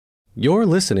You're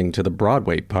listening to the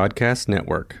Broadway Podcast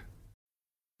Network.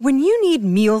 When you need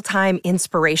mealtime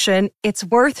inspiration, it's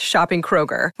worth shopping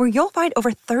Kroger, where you'll find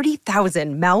over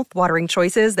 30,000 mouth-watering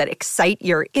choices that excite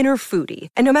your inner foodie.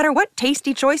 And no matter what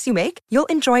tasty choice you make, you'll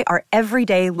enjoy our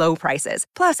everyday low prices,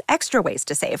 plus extra ways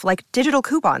to save, like digital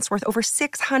coupons worth over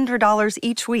 $600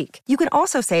 each week. You can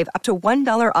also save up to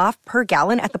 $1 off per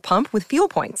gallon at the pump with fuel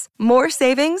points. More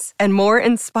savings and more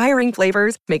inspiring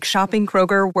flavors make shopping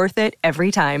Kroger worth it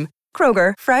every time.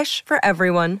 Kroger, fresh for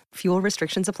everyone. Fuel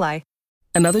restrictions apply.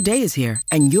 Another day is here,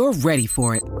 and you're ready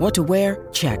for it. What to wear?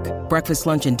 Check. Breakfast,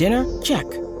 lunch, and dinner? Check.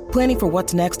 Planning for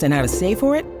what's next and how to save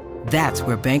for it? That's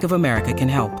where Bank of America can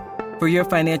help. For your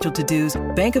financial to-dos,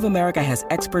 Bank of America has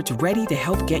experts ready to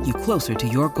help get you closer to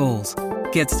your goals.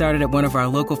 Get started at one of our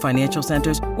local financial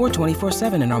centers or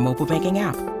 24/7 in our mobile banking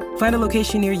app. Find a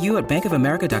location near you at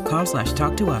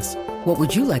bankofamerica.com/talktous. What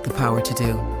would you like the power to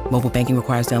do? Mobile banking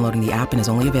requires downloading the app and is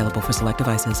only available for select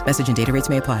devices. Message and data rates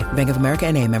may apply. Bank of America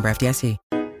N.A., member FDIC.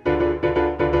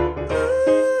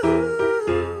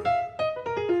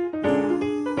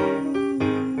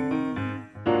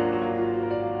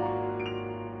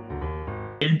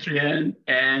 Adrian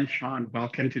and Sean,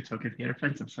 welcome to Token Theater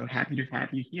Friends. I'm so happy to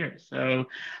have you here. So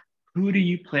who do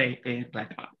you play in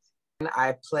Black Odyssey?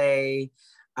 I play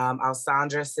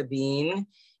Alessandra Sabine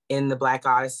in the Black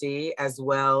Odyssey, as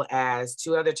well as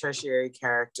two other tertiary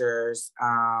characters,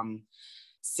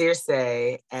 Circe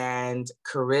and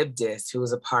Charybdis, who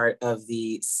was a part of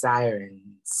the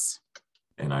Sirens.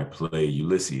 And I play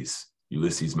Ulysses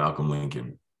Malcolm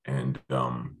Lincoln. And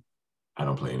I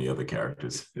don't play any other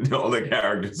characters. All the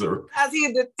characters are... Because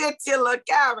he's the titular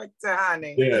character,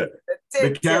 honey. Yeah,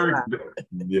 the character.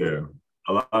 Yeah,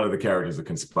 a lot of the characters are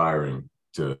conspiring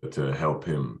to help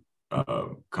him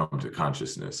come to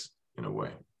consciousness in a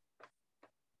way.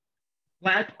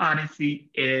 Black Odyssey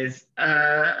is,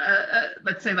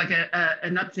 let's say, like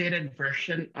an updated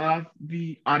version of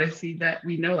the Odyssey that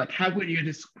we know. Like, how would you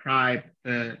describe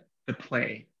the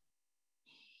play?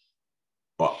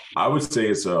 Well, I would say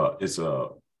it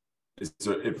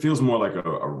feels more like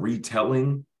a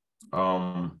retelling.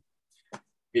 The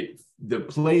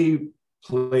play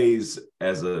plays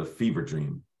as a fever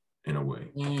dream in a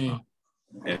way.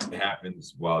 It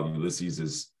happens while Ulysses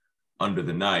is under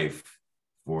the knife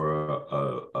for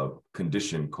a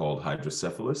condition called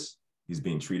hydrocephalus. He's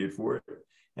being treated for it.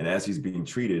 And as he's being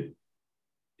treated,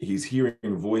 he's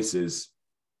hearing voices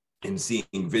and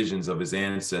seeing visions of his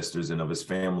ancestors and of his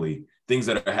family, things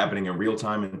that are happening in real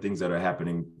time and things that are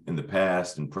happening in the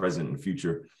past and present and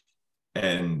future.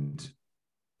 And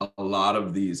a lot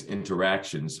of these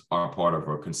interactions are part of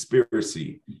a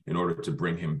conspiracy in order to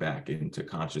bring him back into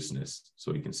consciousness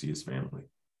so he can see his family.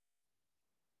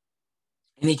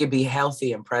 And he could be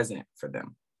healthy and present for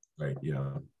them. Right,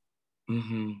 yeah.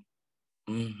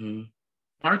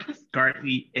 Marcus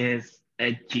Gartley is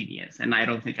a genius, and I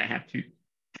don't think I have to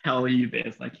tell you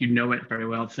this, like, you know it very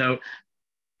well. So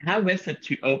how is it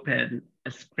to open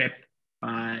a script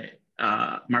by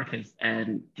Marcus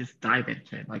and just dive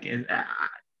into it? Like,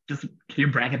 just can you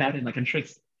brag about it? Like, I'm sure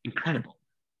it's incredible.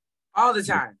 All the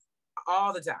time.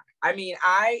 I mean,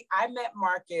 I met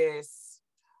Marcus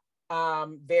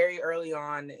very early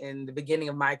on in the beginning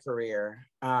of my career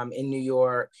in New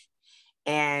York.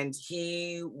 And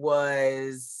he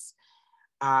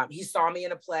saw me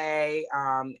in a play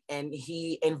and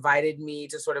he invited me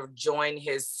to sort of join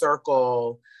his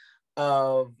circle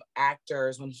of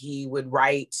actors when he would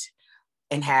write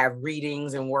and have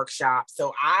readings and workshops.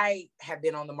 So I have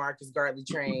been on the Marcus Gartley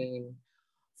train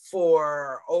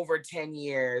for over 10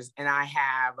 years, and I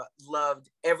have loved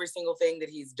every single thing that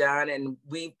he's done. And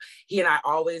he and I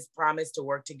always promised to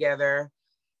work together.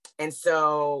 And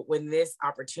so when this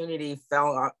opportunity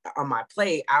fell on my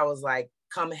plate, I was like,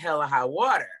 come hell or high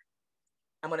water,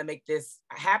 I'm gonna make this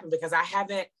happen, because I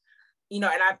haven't, and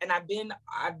I've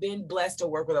been blessed to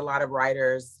work with a lot of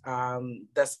writers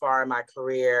thus far in my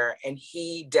career, and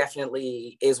he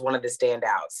definitely is one of the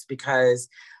standouts because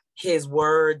his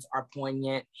words are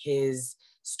poignant, his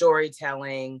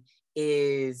storytelling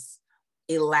is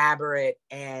elaborate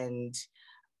and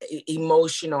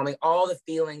emotional. I mean, all the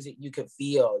feelings that you could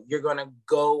feel, you're gonna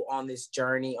go on this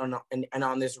journey and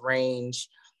on this range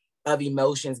of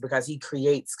emotions because he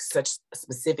creates such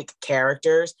specific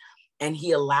characters. And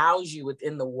he allows you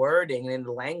within the wording and in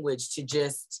the language to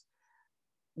just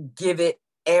give it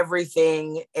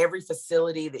everything, every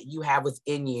facility that you have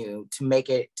within you to make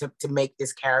it, to make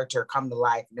this character come to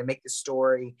life and to make the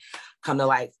story come to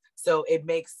life. So it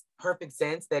makes perfect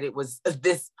sense that it was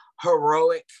this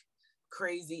heroic,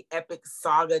 crazy, epic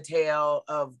saga tale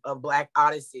of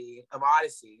Odyssey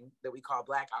that we call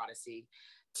Black Odyssey,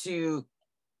 to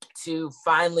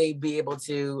finally be able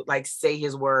to like say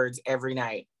his words every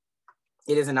night.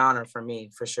 It is an honor for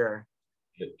me, for sure.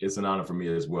 It's an honor for me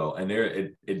as well. And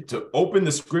to open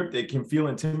the script, it can feel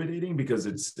intimidating because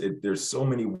there's so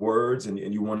many words and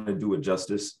you want to do it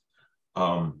justice.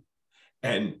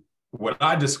 And what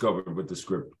I discovered with the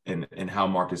script and how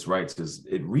Marcus writes is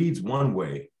it reads one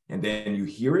way and then you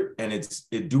hear it and it's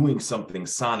doing something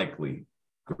sonically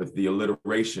with the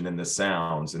alliteration and the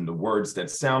sounds and the words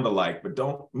that sound alike but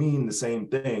don't mean the same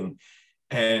thing.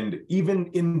 And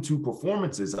even into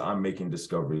performances, I'm making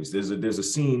discoveries. There's a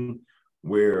scene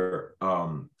where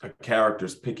a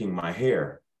character's picking my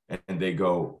hair and they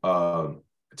go,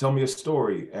 tell me a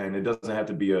story. And it doesn't have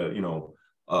to be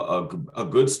a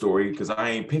good story because I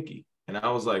ain't picky. And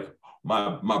I was like,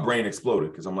 my brain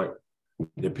exploded because I'm like,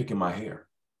 they're picking my hair.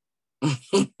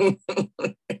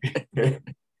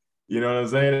 You know what I'm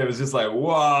saying? It was just like,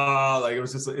 wow, like it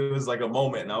was like a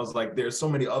moment. And I was like, there's so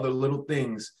many other little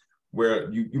things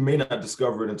where you may not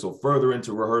discover it until further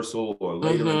into rehearsal or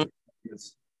later.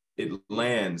 It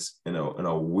lands in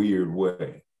a weird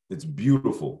way. It's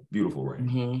beautiful, beautiful writing.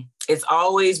 Mm-hmm. It's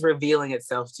always revealing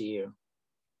itself to you.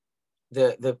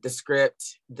 The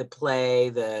script, the play,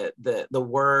 the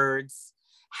words,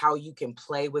 how you can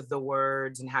play with the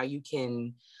words and how you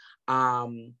can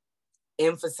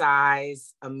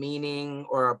emphasize a meaning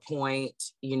or a point,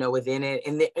 within it.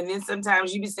 And then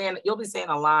sometimes you'll be saying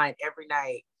a line every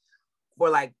night for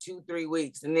like 2-3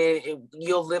 weeks. And then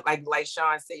you'll live like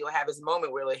Sean said, you'll have this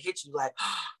moment where it'll hit you like,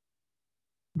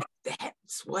 oh,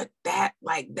 that's what that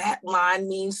line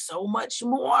means so much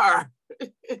more.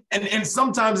 and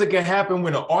sometimes it can happen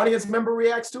when an audience member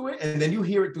reacts to it and then you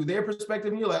hear it through their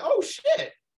perspective and you're like, oh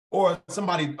shit. Or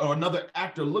somebody or another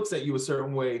actor looks at you a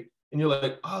certain way and you're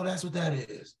like, oh, that's what that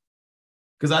is.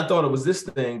 Because I thought it was this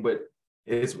thing, but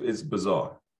it's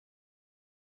bizarre.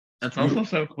 That's also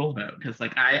so cool though, because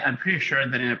like I'm pretty sure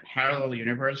that in a parallel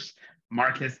universe,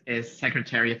 Marcus is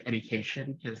Secretary of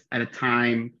Education, because at a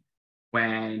time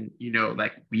when,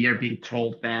 like we are being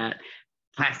told that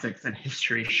classics and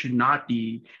history should not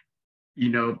be,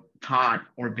 taught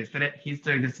or visited, he's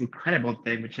doing this incredible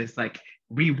thing, which is like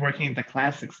reworking the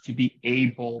classics to be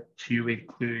able to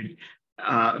include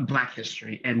Black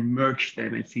history and merge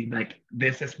them and see like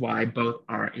this is why both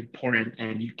are important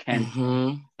and you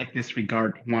can't like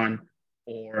disregard one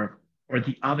or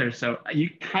the other. So you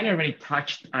kind of already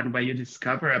touched on what you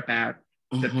discover about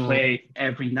the play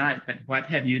every night, but what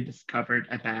have you discovered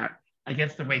about, I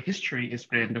guess, the way history is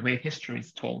written, the way history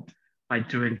is told by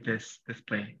doing this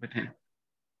play with him?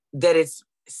 That it's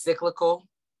cyclical,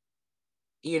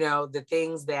 the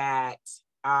things that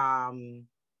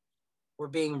were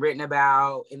being written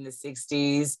about in the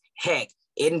 60s, heck,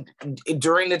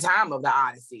 during the time of the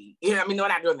Odyssey. No,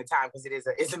 not during the time because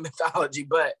it's a mythology,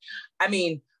 but I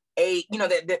mean,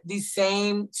 these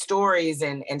same stories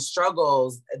and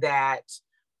struggles that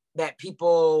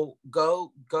people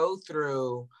go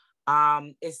through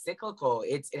is cyclical.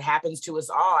 It happens to us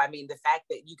all. I mean, the fact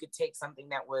that you could take something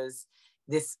that was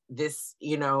this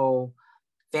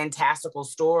fantastical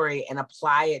story and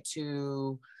apply it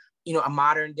to a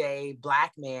modern day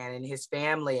Black man and his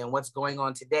family and what's going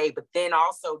on today, but then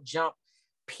also jump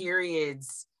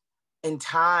periods in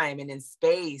time and in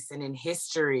space and in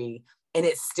history and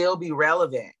it still be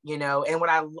relevant, And what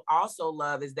I also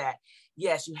love is that,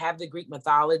 yes, you have the Greek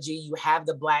mythology, you have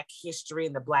the Black history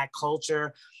and the Black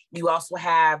culture. You also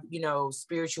have,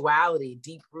 spirituality,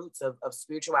 deep roots of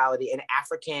spirituality and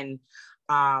African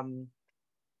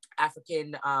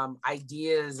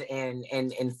ideas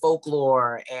and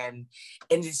folklore and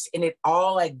it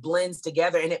all like blends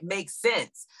together and it makes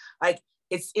sense. Like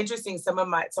it's interesting. Some of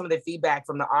the feedback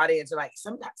from the audience are like,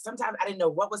 sometimes I didn't know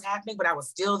what was happening, but I was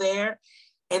still there.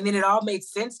 And then it all made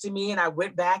sense to me. And I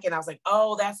went back and I was like,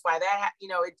 oh, that's why that,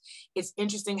 it's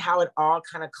interesting how it all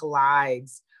kind of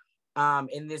collides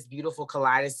in this beautiful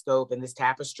kaleidoscope and this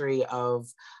tapestry of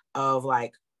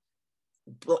like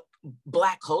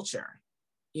Black culture.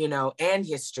 And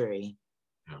history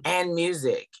and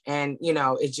music. And,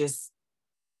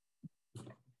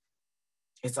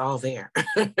 it's all there.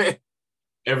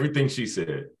 Everything she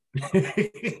said.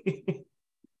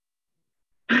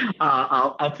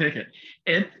 I'll take it.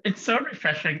 It's so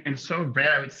refreshing and so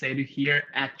rare, I would say, to hear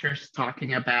actors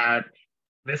talking about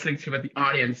listening to what the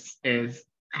audience is,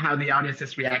 how the audience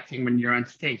is reacting when you're on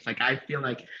stage. Like, I feel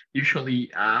like usually,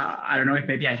 I don't know if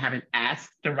maybe I haven't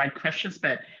asked the right questions,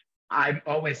 but I'm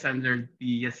always under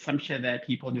the assumption that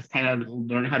people just kind of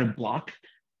learn how to block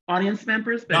audience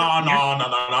members. But not an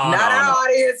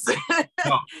audience.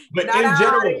 No. But not in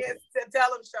general, audience. Tell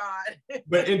them, Sean.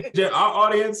 But our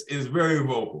audience is very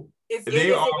vocal. It's an They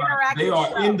interactive are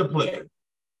show. in the play.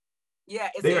 Yeah,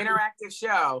 it's an interactive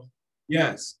show.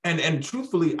 Yes, and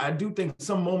truthfully, I do think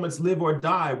some moments live or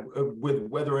die with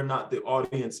whether or not the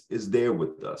audience is there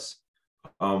with us.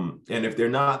 And if they're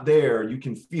not there, you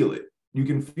can feel it. You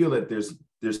can feel that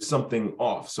there's something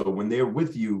off. So when they're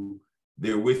with you,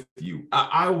 they're with you.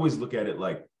 I always look at it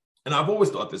like, and I've always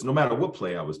thought this, no matter what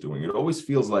play I was doing, it always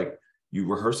feels like you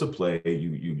rehearse a play,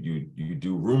 you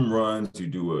do room runs, you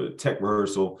do a tech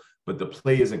rehearsal, but the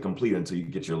play isn't complete until you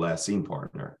get your last scene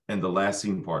partner. And the last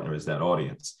scene partner is that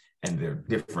audience, and they're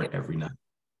different every night.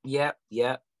 Yep.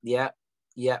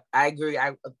 I agree.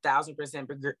 I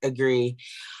 1,000% agree.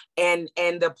 And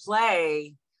the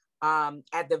play,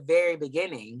 at the very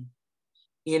beginning,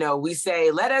 you know, we say,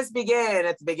 let us begin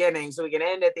at the beginning so we can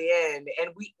end at the end.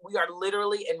 And we are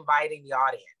literally inviting the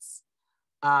audience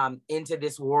into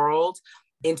this world,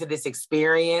 into this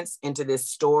experience, into this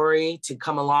story, to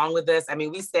come along with us. I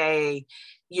mean, we say,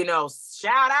 you know,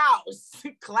 shout out,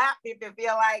 clap if you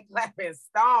feel like clapping,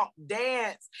 stomp,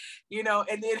 dance, you know.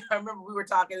 And then I remember we were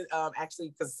talking, actually,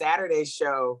 because Saturday's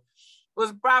show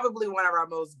was probably one of our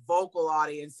most vocal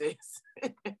audiences.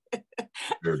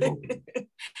 Very vocal.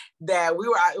 That we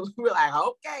were like,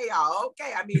 okay, y'all,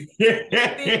 okay. I mean,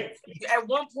 at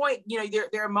one point, you know,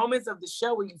 there are moments of the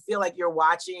show where you feel like you're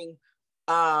watching,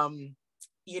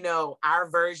 you know, our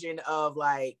version of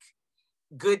like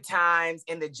Good Times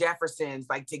and the Jeffersons,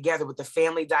 like together with the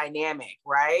family dynamic,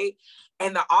 right?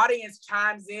 And the audience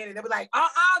chimes in and they'll be like,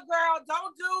 girl,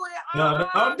 don't do it. No,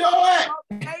 don't do it.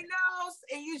 They know.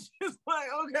 And you just like,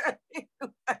 okay.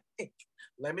 Like,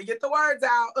 let me get the words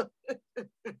out.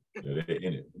 They're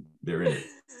in it. They're in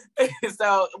it.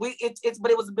 So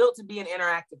but it was built to be an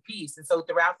interactive piece. And so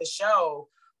throughout the show,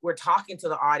 we're talking to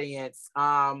the audience.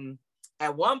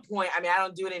 At one point, I mean, I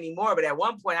don't do it anymore, but at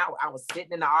one point I was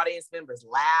sitting in the audience member's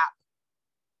lap,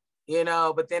 you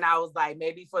know, but then I was like,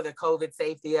 maybe for the COVID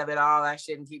safety of it all, I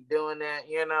shouldn't keep doing that,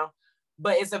 you know,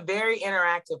 but it's a very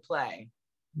interactive play.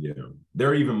 Yeah, there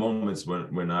are even moments when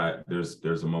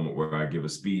there's a moment where I give a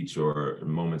speech, or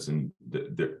moments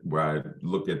where I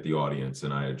look at the audience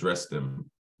and I address them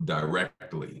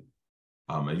directly.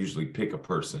 I usually pick a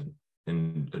person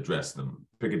and address them,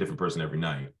 pick a different person every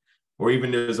night. Or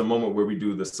even there's a moment where we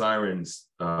do the sirens,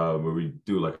 where we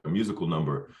do like a musical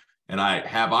number, and I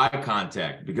have eye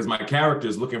contact because my character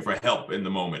is looking for help in the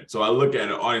moment. So I look at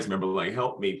an audience member like,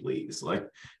 help me, please. Like,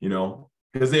 you know,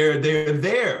 because they're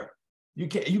there. You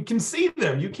can see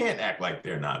them. You can't act like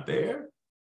they're not there.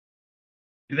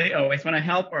 Do they always want to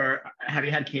help, or have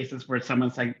you had cases where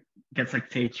someone's like gets like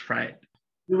stage fright?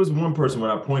 There was one person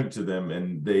when I pointed to them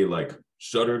and they like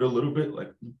shuddered a little bit,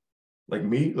 like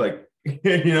me, like,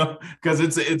 you know, because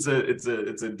it's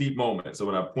a deep moment. So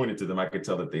when I pointed to them, I could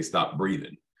tell that they stopped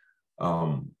breathing. But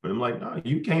I'm like, no,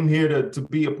 you came here to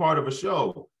be a part of a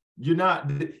show. You're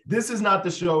not. This is not the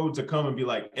show to come and be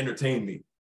like, entertain me.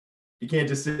 You can't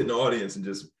just sit in the audience and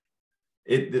just.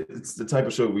 It's the type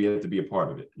of show where you have to be a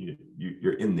part of it.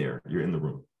 You're in there. You're in the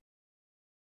room.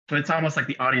 So it's almost like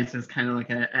the audience is kind of like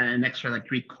an extra like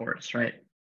Greek chorus, right?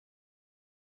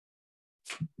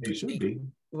 It should be.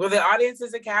 Well, the audience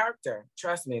is a character.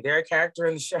 Trust me, they're a character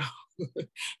in the show,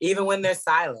 even when they're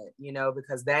silent, you know,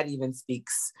 because that even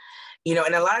speaks, you know,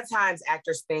 and a lot of times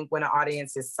actors think when an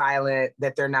audience is silent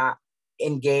that they're not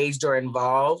engaged or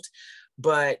involved.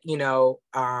 But, you know,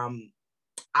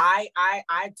 I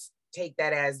take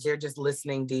that as they're just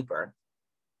listening deeper.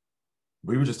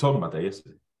 We were just talking about that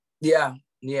yesterday. Yeah.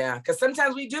 Because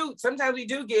sometimes we do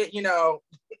get, you know,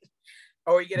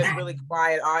 or we get a really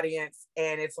quiet audience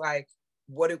and it's like,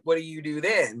 what do you do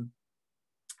then?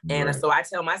 And right. So I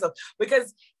tell myself,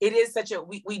 because it is such a,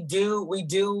 we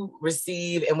do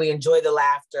receive and we enjoy the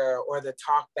laughter or the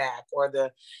talk back or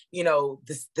the, you know,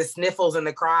 the sniffles and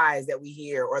the cries that we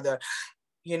hear, or the,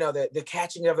 you know, the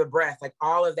catching of a breath, like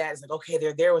all of that is like, okay,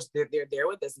 they're there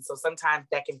with us. And so sometimes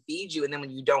that can feed you. And then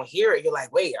when you don't hear it, you're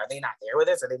like, wait, are they not there with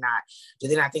us? Do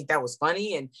they not think that was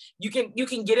funny? And you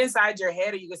can get inside your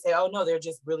head, or you can say, oh no, they're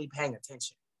just really paying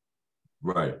attention.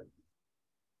 Right.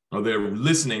 Or they're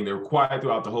listening, they're quiet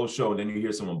throughout the whole show. And then you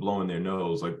hear someone blowing their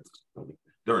nose, like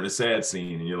during a sad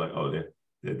scene. And you're like, oh, they're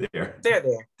there. They're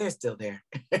there. They're still there.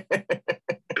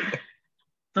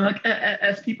 So like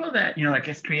as people that, you know, like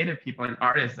as creative people and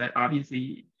artists that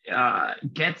obviously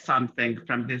get something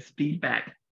from this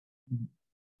feedback,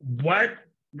 what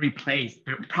replaced,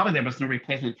 probably there was no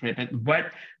replacement for it, but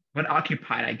what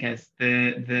occupied, I guess,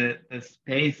 the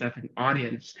space of an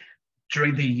audience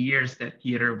during the years that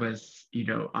theater was, you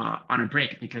know, on a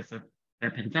break because of the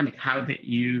pandemic? How did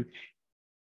you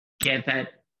get that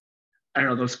I don't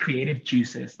know, those creative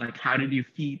juices? Like, how did you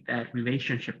feed that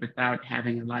relationship without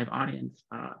having a live audience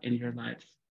in your lives?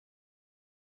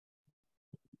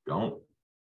 Don't.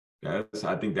 I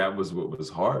think that was what was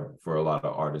hard for a lot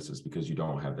of artists, is because you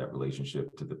don't have that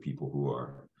relationship to the people who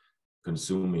are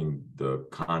consuming the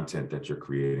content that you're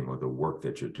creating or the work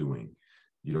that you're doing.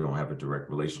 You don't have a direct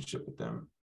relationship with them.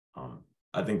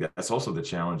 I think that's also the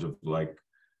challenge of, like,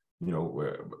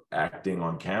 acting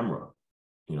on camera.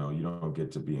 You don't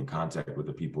get to be in contact with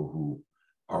the people who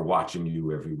are watching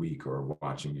you every week or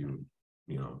watching you,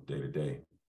 day to day.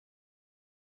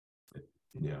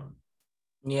 Yeah.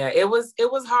 Yeah, it was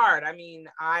hard. I mean,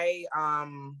 I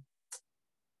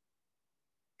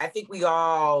think we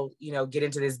all, get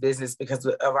into this business because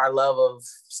of our love of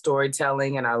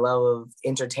storytelling and our love of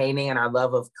entertaining and our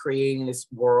love of creating this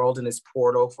world and this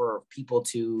portal for people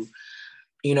to,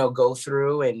 go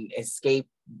through and escape,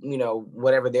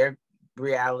 whatever their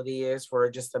reality is for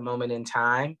just a moment in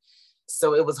time.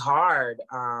 So it was hard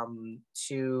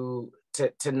to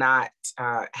not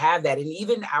have that. And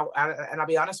even, and I'll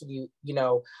be honest with you,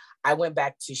 I went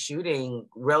back to shooting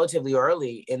relatively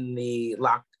early in the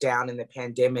lockdown and the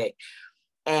pandemic.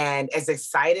 And as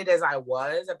excited as I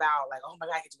was about, like, oh my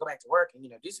God, I get to go back to work and,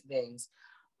 do some things,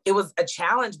 it was a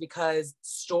challenge because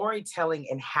storytelling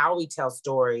and how we tell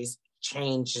stories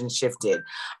changed and shifted.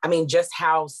 I mean, just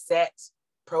how set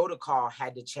protocol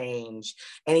had to change.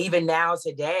 And even now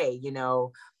today,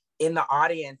 in the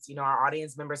audience, our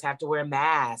audience members have to wear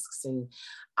masks. And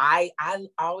I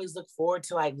always look forward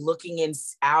to, like, looking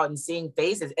out and seeing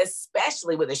faces,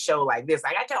 especially with a show like this.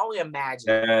 Like, I can only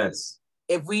imagine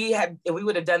if we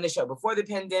would have done the show before the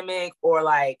pandemic, or,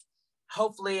 like,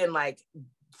 hopefully in, like,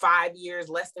 5 years,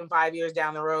 less than 5 years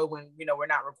down the road, when, we're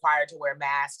not required to wear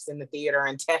masks in the theater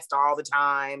and test all the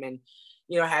time, and,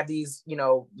 have these,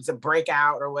 it's a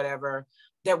breakout or whatever,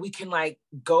 that we can, like,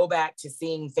 go back to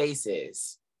seeing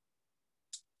faces.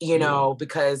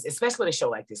 Because especially with a show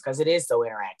like this, because it is so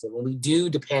interactive, and we do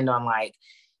depend on, like,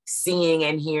 seeing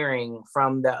and hearing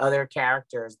from the other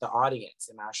characters, the audience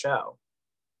in our show.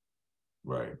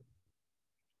 Right.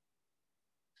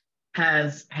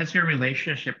 Has your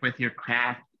relationship with your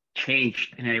craft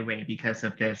changed in any way because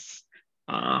of this,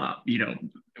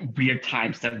 weird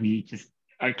times that we just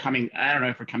are coming? I don't know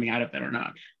if we're coming out of it or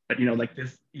not, but, like,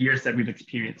 this years that we've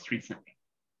experienced recently.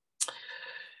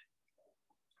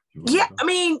 Yeah, I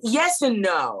mean, yes and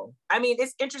no. I mean,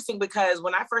 it's interesting because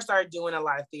when I first started doing a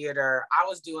lot of theater, I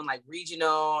was doing, like,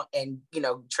 regional and,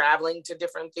 traveling to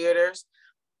different theaters.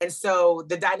 And so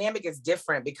the dynamic is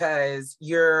different because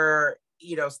you're,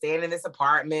 staying in this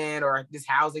apartment or this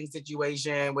housing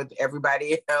situation with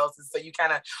everybody else. And so you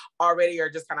kind of already are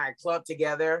just kind of clumped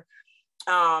together.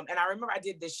 And I remember I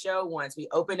did this show once. We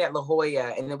opened at La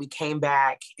Jolla, and then we came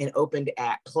back and opened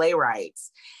at Playwrights.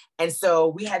 And so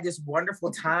we had this wonderful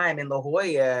time in La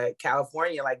Jolla,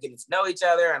 California, like, getting to know each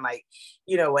other and, like,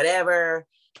 whatever.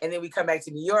 And then we come back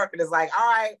to New York, and it's like, all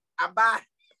right, I'm back.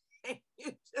 And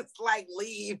you just, like,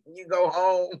 leave and you go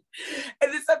home.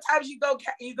 And then sometimes you go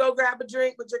grab a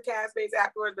drink with your castmates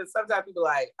afterwards. But sometimes people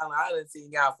are like, oh, I done seen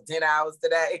y'all for 10 hours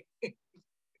today.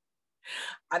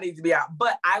 I need to be out.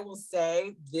 But I will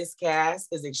say this cast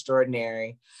is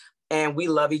extraordinary. And we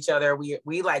love each other. We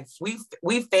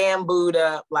fan-booed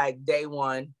up, like, day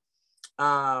one.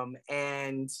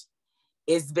 And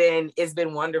it's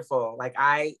been wonderful. Like,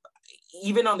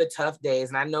 even on the tough days,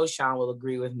 and I know Sean will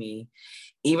agree with me,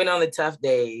 even on the tough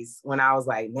days when I was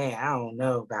like, man, I don't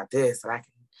know about this, and I can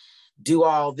do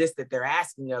all this that they're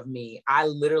asking of me, I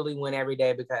literally went every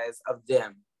day because of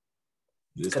them.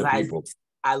 Because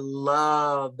I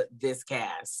love this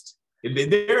cast.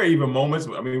 There are even moments,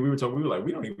 I mean, we were like,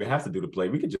 we don't even have to do the play.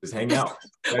 We could just hang out.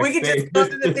 We could just go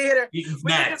to the theater. Eating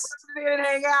snacks. And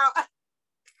hang out.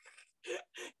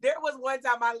 There was one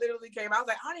time I literally came, I was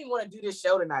like, I don't even want to do this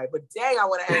show tonight, but dang, I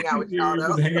want to hang out with y'all.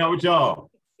 Just hang out with y'all.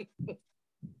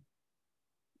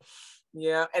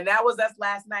 Yeah, and that was us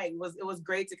last night. It was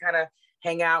great to kind of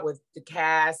hang out with the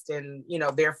cast and,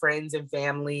 their friends and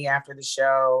family after the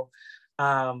show.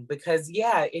 Because,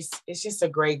 yeah, it's just a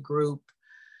great group.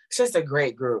 It's just a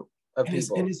great group of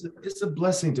people. It's a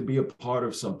blessing to be a part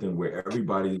of something where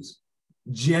everybody's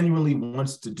genuinely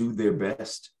wants to do their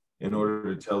best in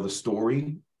order to tell the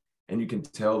story. And you can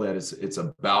tell that it's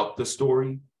about the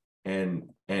story and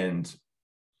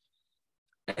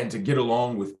to get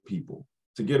along with people,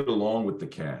 to get along with the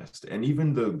cast and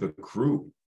even the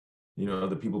crew,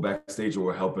 the people backstage who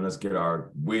are helping us get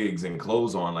our wigs and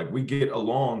clothes on, like, we get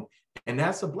along. And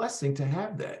that's a blessing to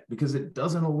have that, because it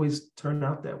doesn't always turn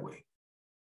out that way.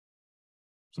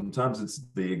 Sometimes it's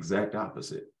the exact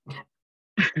opposite.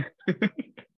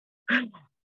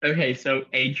 Okay, so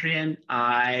Adrian,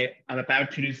 I am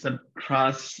about to do some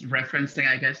cross-referencing,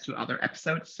 I guess, to other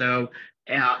episodes. So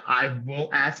I will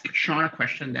ask Sean a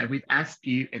question that we've asked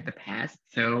you in the past.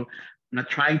 So I'm not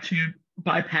trying to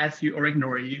bypass you or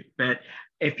ignore you, but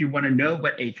if you want to know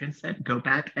what Adrian said, go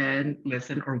back and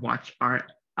listen or watch our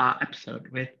episode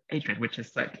with Adrian, which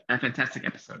is like a fantastic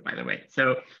episode, by the way.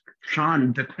 So,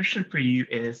 Sean, the question for you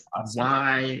is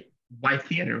Awesome. why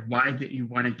theater? Why did you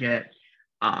want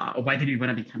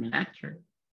to become an actor?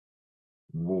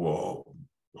 Whoa.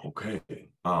 Okay.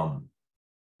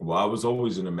 Well, I was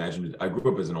always an imaginative. I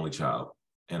grew up as an only child,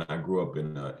 and I grew up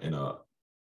in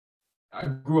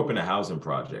a housing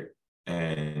project.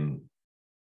 And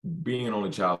being an only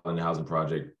child in the housing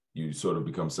project, you sort of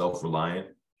become self-reliant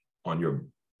on your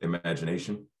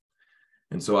imagination.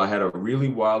 And so I had a really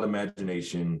wild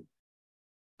imagination.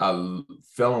 I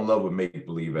fell in love with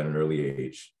make-believe at an early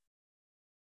age.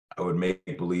 I would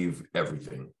make believe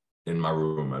everything in my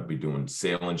room. I'd be doing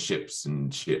sailing ships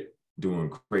and shit,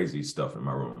 doing crazy stuff in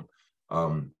my room.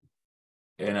 And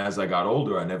as I got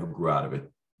older, I never grew out of it.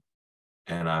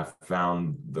 And I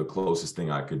found the closest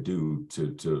thing I could do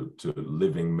to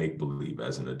living make-believe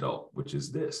as an adult, which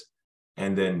is this.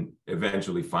 And then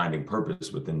eventually finding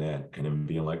purpose within that and then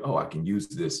being like, oh, I can use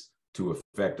this to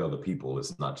affect other people.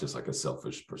 It's not just like a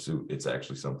selfish pursuit. It's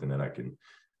actually something that I can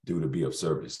do to be of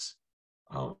service.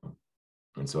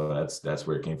 And so that's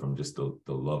where it came from, just the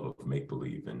love of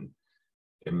make-believe and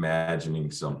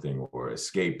imagining something or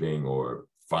escaping or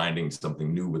finding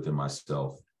something new within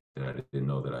myself that I didn't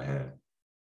know that I had.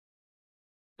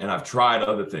 And I've tried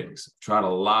other things, tried a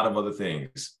lot of other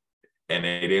things, and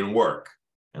they didn't work.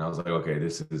 And I was like, okay,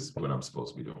 this is what I'm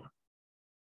supposed to be doing.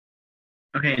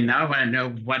 Okay, now I want to know,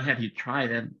 what have you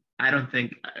tried? And I don't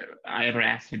think I ever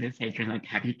asked you this, Adrian. Like,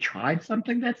 have you tried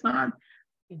something that's not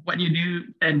what you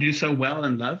do and do so well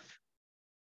and love?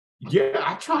 Yeah,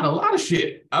 I tried a lot of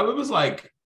shit. It was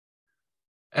like,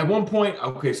 at one point,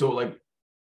 okay, so like,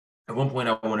 at one point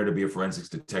I wanted to be a forensics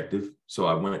detective. So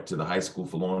I went to the high school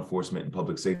for law enforcement and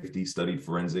public safety, studied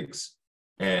forensics,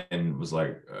 and was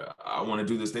like, I want to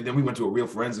do this thing. Then we went to a real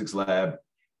forensics lab,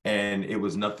 and it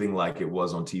was nothing like it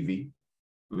was on TV.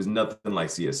 It was nothing like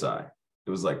CSI. It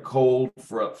was like cold,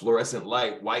 fluorescent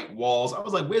light, white walls. I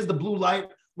was like, where's the blue light?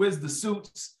 Where's the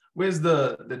suits? Where's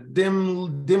the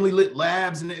dimly lit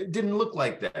labs? And it didn't look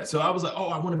like that. So I was like, oh,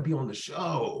 I want to be on the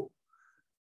show.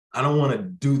 I don't want to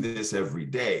do this every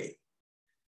day.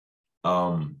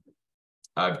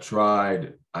 I've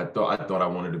tried, I thought I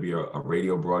wanted to be a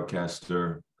radio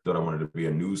broadcaster. I thought I wanted to be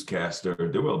a newscaster.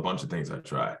 There were a bunch of things I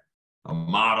tried. A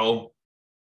model.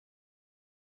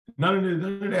 None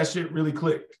of that shit really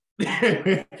clicked.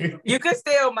 You could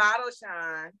still model,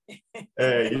 Sean.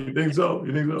 Hey, you think so?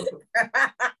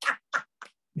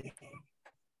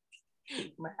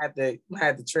 Might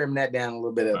have to trim that down a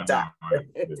little bit up top.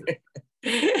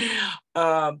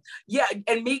 Yeah,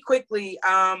 and me quickly,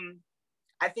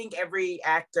 I think every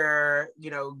actor,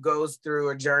 goes through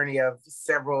a journey of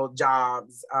several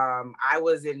jobs. I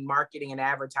was in marketing and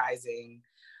advertising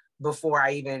before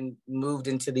I even moved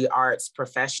into the arts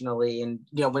professionally, and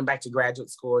went back to graduate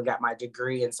school and got my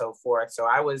degree and so forth. So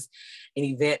I was an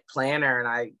event planner, and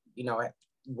I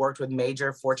worked with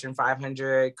major Fortune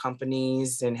 500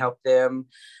 companies and helped them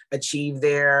achieve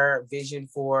their vision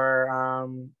for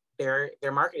their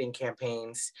marketing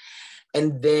campaigns.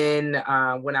 And then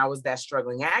when I was that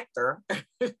struggling actor,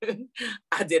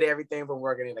 I did everything from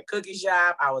working in a cookie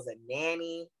shop. I was a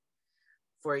nanny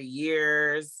for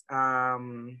years.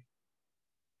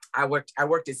 I worked at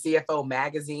CFO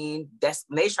magazine.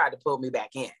 They tried to pull me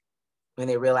back in when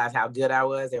they realized how good I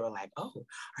was. They were like, "Oh,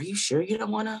 are you sure you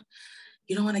don't want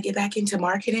to get back into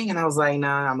marketing?" And I was like,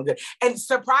 "Nah, I'm good." And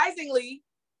surprisingly,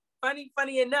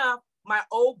 funny enough, my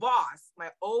old boss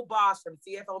from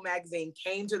CFO magazine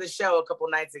came to the show a couple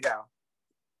nights ago.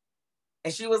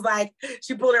 And she was like,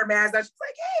 she pulled her mask out. She was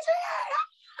like,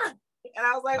 "Adrian!" And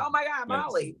I was like, "Oh my God,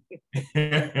 Molly."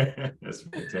 That's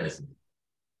fantastic.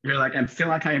 You're like, I'm still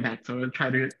not coming back, so I'll try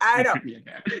to recruit me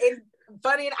again. It's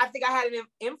funny, I think I had an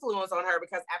influence on her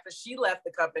because after she left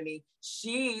the company,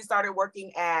 she started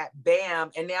working at BAM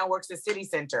and now works at City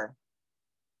Center.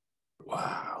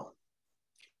 Wow.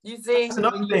 You see,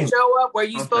 when you show up where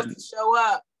you're supposed to show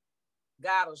up,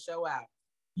 God will show out.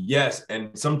 Yes,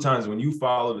 and sometimes when you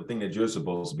follow the thing that you're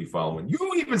supposed to be following, you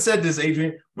even said this,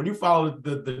 Adrian, when you follow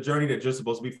the journey that you're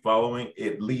supposed to be following,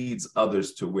 it leads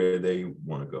others to where they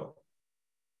want to go.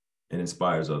 It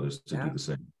inspires others to do the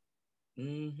same.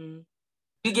 Mm-hmm.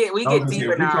 We get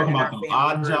deeper now. We're talking about the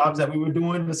odd jobs that we were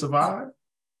doing to survive.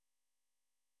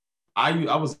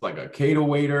 I was like a cater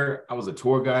waiter. I was a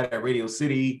tour guide at Radio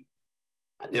City.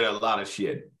 I did a lot of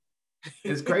shit.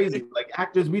 It's crazy. Like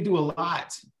actors, we do a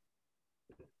lot.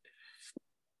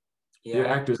 Yeah. There are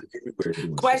actors everywhere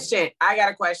doing Question. stuff. I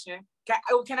got a question.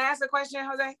 Can I ask a question,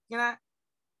 Jose? Can I?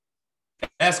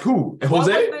 Ask who?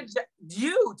 Jose?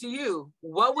 To you.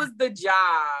 What was the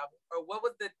job, or what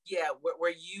was the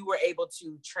where you were able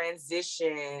to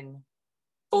transition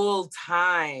full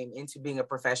time into being a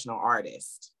professional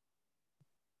artist?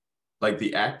 Like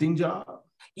the acting job?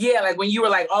 Yeah, like when you were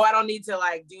like, oh, I don't need to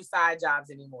like do side jobs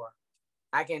anymore.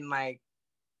 I can like,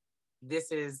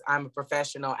 I'm a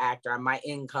professional actor. My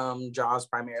income draws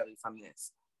primarily from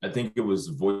this. I think it was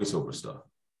voiceover stuff.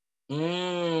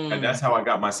 Mm. And that's how I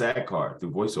got my SAG card,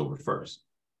 through voiceover first.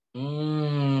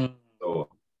 Mm. So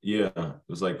yeah, it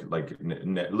was like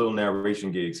little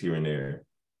narration gigs here and there,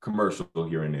 commercial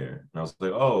here and there. And I was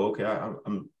like, oh, okay,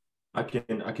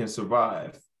 I can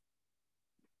survive.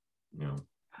 You know.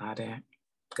 Got it.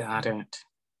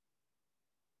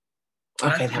 Well,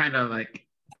 Okay.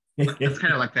 that's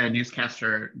kind of like the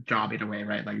newscaster job in a way,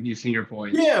 right? Like using your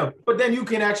voice. Yeah, but then you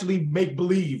can actually make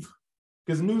believe,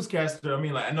 because newscaster, I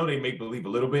mean, like I know they make believe a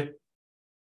little bit.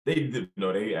 They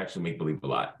actually make believe a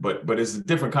lot, but it's a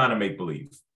different kind of make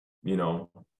believe. You know,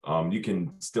 you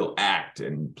can still act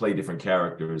and play different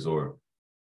characters, or,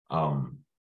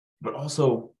 but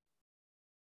also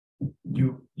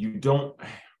you don't.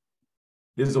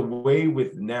 There's a way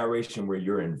with narration where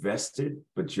you're invested,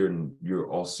 but you're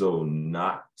also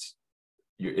not.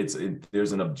 There's an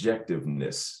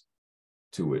objectiveness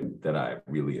to it that I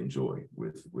really enjoy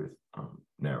with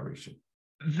narration.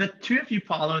 The two of you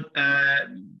followed,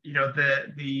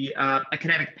 the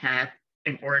academic path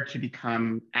in order to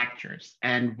become actors.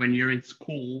 And when you're in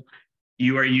school,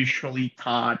 you are usually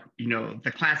taught,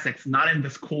 the classics, not in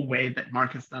this cool way that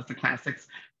Marcus does the classics,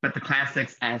 but the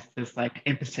classics as this like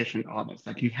imposition almost.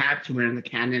 Like you have to learn the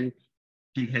canon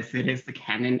because it is the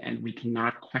canon and we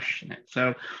cannot question it.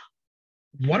 So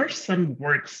what are some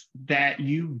works that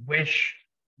you wish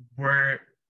were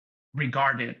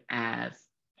regarded as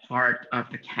part of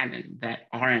the canon that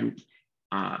aren't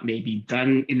maybe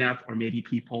done enough, or maybe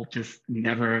people just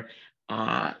never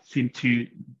seem to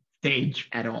stage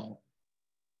at all?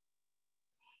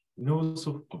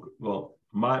 So well,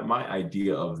 my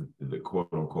idea of the quote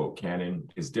unquote canon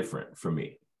is different for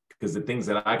me, because the things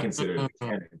that I consider the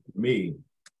canon for me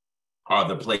are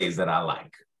the plays that I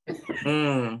like.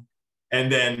 Mm.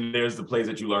 And then there's the plays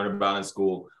that you learn about in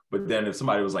school. But then if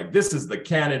somebody was like, this is the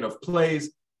canon of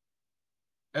plays,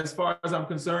 as far as I'm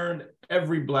concerned,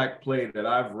 every Black play that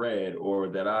I've read or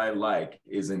that I like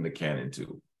is in the canon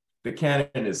too. The canon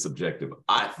is subjective,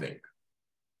 I think.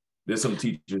 There's some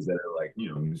teachers that are like,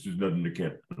 this is nothing to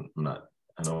canon.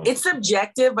 I know it's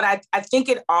subjective, but I think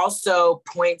it also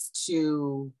points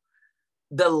to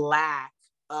the lack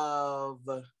of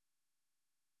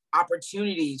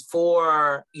opportunities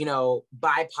for,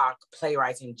 BIPOC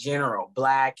playwrights in general,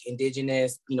 Black,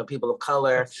 Indigenous, people of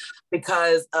color,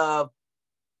 because of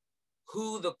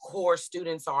who the core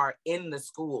students are in the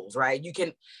schools, right? You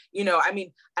can,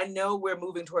 I know we're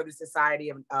moving toward the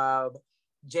society of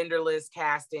genderless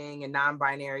casting and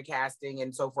non-binary casting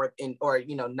and so forth, I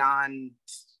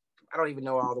don't even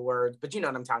know all the words, but you know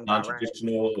what I'm talking about, right?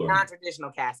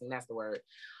 Non-traditional casting, that's the word.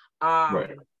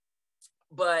 Right.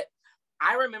 But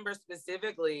I remember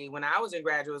specifically when I was in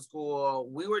graduate school,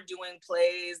 we were doing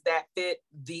plays that fit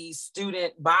the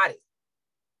student body,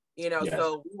 yes.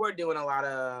 So we were doing a lot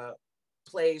of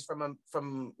plays from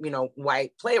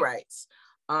white playwrights.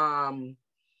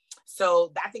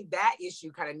 So I think that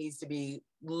issue kind of needs to be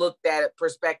looked at,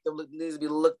 needs to be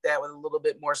looked at with a little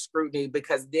bit more scrutiny,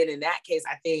 because then in that case,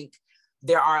 I think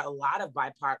there are a lot of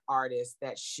BIPOC artists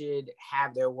that should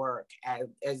have their work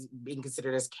as being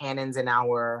considered as canons in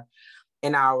our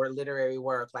literary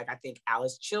work. Like I think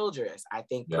Alice Childress, I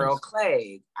think Pearl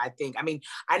Cleage, I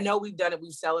know we've done it.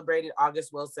 We've celebrated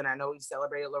August Wilson. I know we've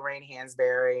celebrated Lorraine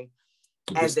Hansberry,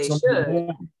 as they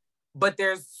should, but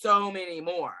there's so many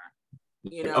more.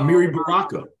 Amiri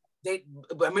Baraka.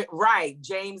 Right,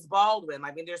 James Baldwin.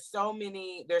 There's so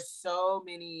many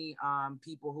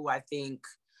people who I think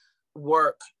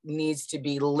work needs to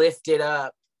be lifted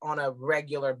up on a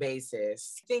regular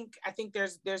basis. I think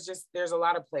there's a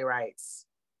lot of playwrights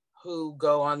who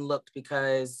go unlooked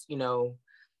because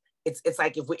it's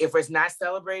like if it's not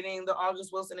celebrating the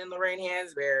August Wilson and Lorraine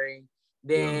Hansberry,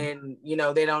 then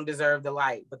they don't deserve the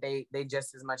light, but they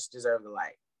just as much deserve the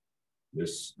light.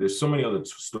 There's so many other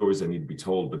stories that need to be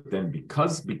told, but then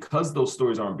because those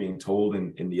stories aren't being told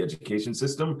in the education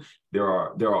system, there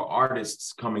are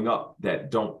artists coming up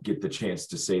that don't get the chance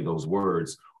to say those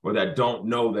words, or that don't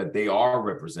know that they are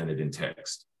represented in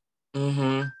text.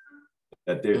 Mm-hmm.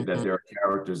 that there are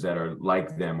characters that are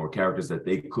like them or characters that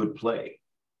they could play.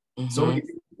 So many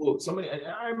people,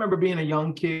 I remember being a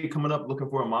young kid coming up looking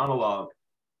for a monologue.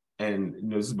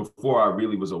 And this is before I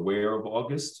really was aware of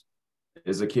August.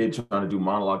 As a kid trying to do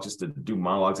monologue, just to do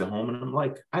monologues at home. And I'm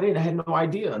like, I had no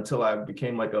idea until I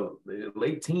became like a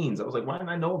late teens. I was like, why didn't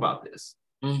I know about this?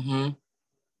 And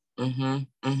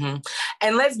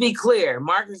let's be clear,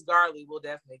 Marcus Gartley will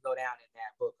definitely go down in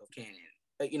that book of canon,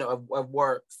 of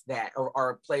works that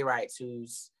are playwrights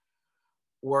whose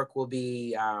work will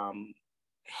be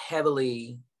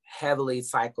heavily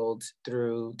cycled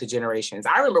through the generations.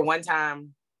 I remember one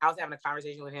time I was having a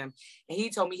conversation with him and he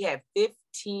told me he had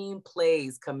 15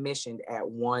 plays commissioned at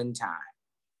one time.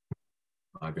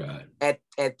 My God. At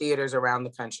theaters around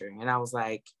the country. And I was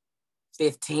like,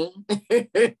 15?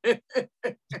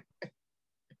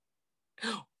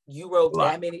 You wrote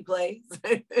that many plays?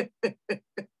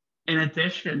 In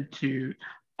addition to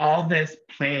all these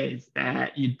plays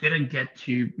that you didn't get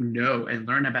to know and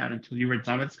learn about until you were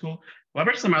done with school, what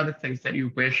are some other things that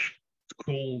you wish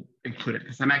school included?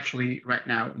 Because I'm actually right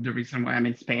now, the reason why I'm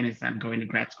in Spain is I'm going to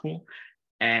grad school,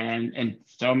 and in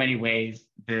so many ways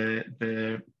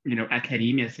the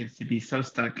academia seems to be so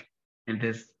stuck in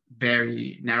this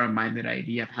very narrow-minded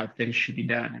idea of how things should be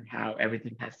done and how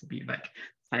everything has to be like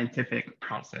scientific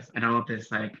process and all of this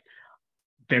like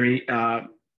very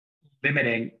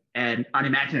limiting and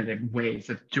unimaginative ways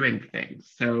of doing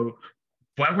things. So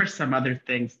what were some other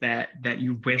things that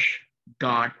you wish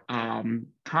got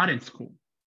taught in school?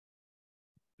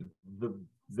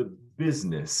 The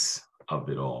business of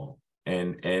it all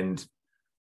and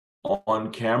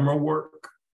on camera work,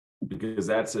 because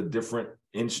that's a different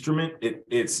instrument.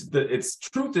 It's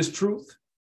truth is truth,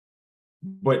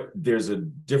 but there's a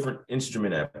different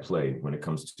instrument at play when it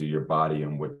comes to your body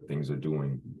and what things are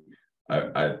doing.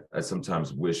 I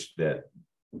sometimes wish that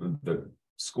the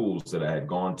schools that I had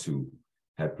gone to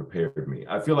had prepared me.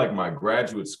 I feel like my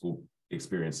graduate school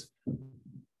experience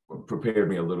prepared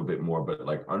me a little bit more, but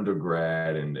like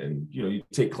undergrad and you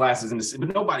take classes in this,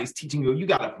 but nobody's teaching you. You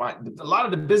got to find a lot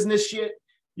of the business shit.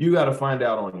 You got to find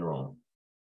out on your own,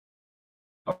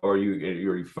 or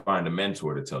you find a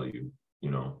mentor to tell you.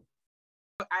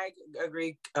 I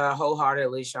agree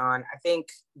wholeheartedly, Sean. I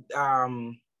think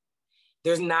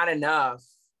there's not enough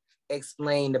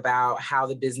explained about how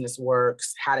the business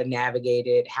works, how to navigate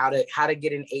it, how to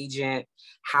get an agent,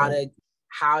 how to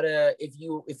if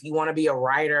you want to be a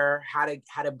writer, how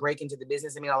to break into the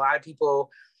business. I mean, a lot of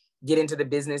people get into the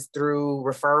business through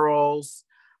referrals,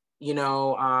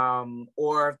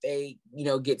 or if they,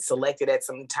 get selected at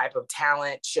some type of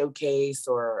talent showcase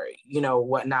or,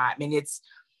 whatnot. I mean,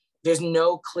 there's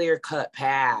no clear-cut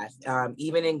path,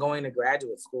 even in going to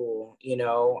graduate school,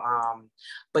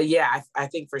 but yeah, I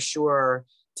think for sure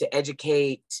to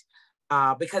educate,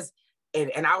 because,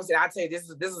 and I'll tell you, this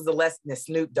is the lesson that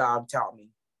Snoop Dogg taught me.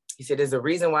 He said, there's a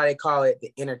reason why they call it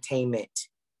the entertainment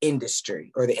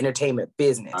industry or the entertainment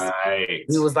business. Right.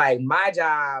 He was like, my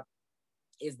job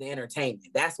is the entertainment.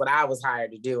 That's what I was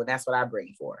hired to do, and that's what I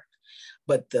bring forth.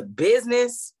 But the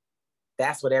business,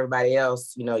 that's what everybody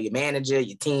else, your manager,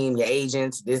 your team, your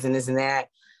agents, this and this and that,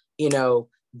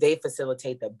 they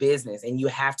facilitate the business. And you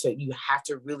have to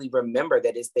really remember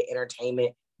that it's the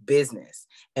entertainment business.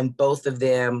 And both of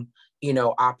them,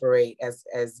 operate as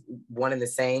one and the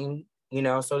same,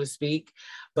 so to speak.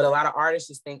 But a lot of artists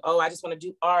just think, oh, I just want to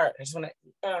do art. I just want to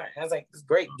art. I was like, it's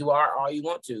great, do art all you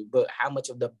want to, but how much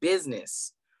of the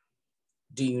business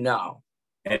do you know?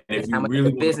 And how much of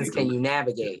the business can you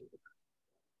navigate?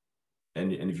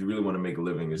 And if you really want to make a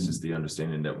living, it's just the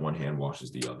understanding that one hand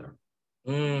washes the other.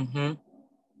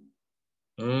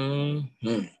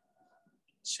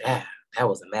 Yeah, that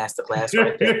was a masterclass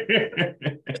right there.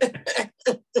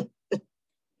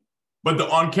 But the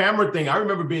on-camera thing, I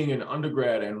remember being in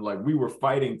undergrad and like we were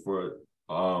fighting for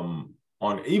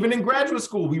even in graduate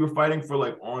school, we were fighting for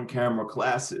like on-camera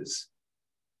classes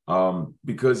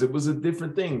because it was a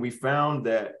different thing. We found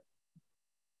that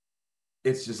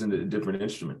it's just a different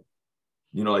instrument.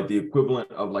 Like the equivalent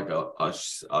of like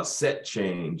a set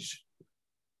change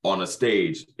on a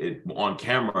stage, on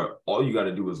camera, all you got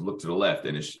to do is look to the left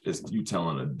and it's you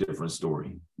telling a different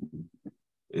story.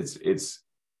 It's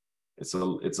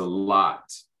a lot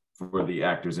for the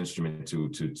actor's instrument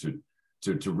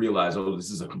to realize, oh,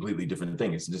 this is a completely different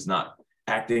thing. It's just not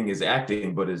acting is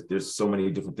acting, but there's so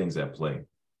many different things at play,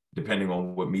 depending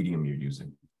on what medium you're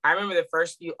using. I remember the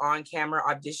first few on-camera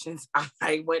auditions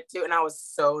I went to, and I was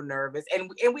so nervous.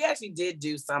 And we actually did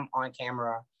do some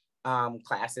on-camera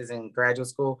classes in graduate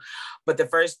school. But the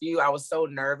first few, I was so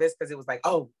nervous because it was like,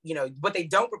 oh, what they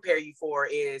don't prepare you for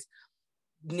is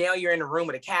now you're in a room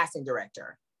with a casting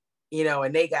director, you know,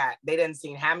 and they didn't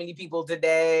seen how many people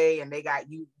today, and they got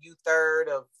you third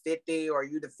of 50, or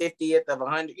you the 50th of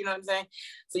 100, you know what I'm saying?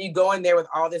 So you go in there with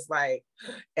all this like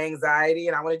anxiety,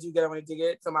 and I want to do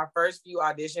good. So my first few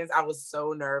auditions, I was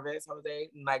so nervous, Jose,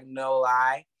 like no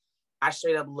lie. I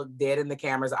straight up looked dead in the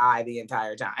camera's eye the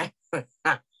entire time.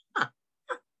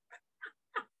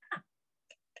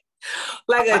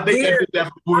 Like a deer. I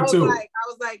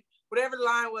was like, whatever the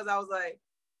line was, I was like,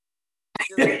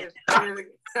 I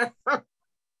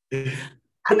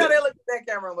know they looked at that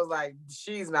camera and was like,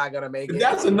 she's not gonna make it.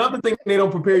 That's another thing they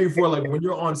don't prepare you for. Like when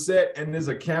you're on set and there's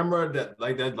a camera that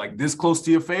like this close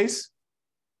to your face,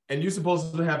 and you're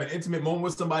supposed to have an intimate moment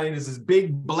with somebody, and there's this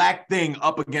big black thing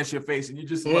up against your face, and you're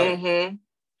just like,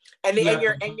 and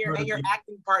your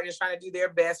acting partner's trying to do their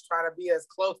best, trying to be as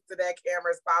close to that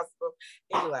camera as possible.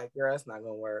 And you're like, girl, it's not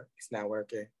gonna work. It's not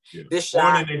working. Yeah. This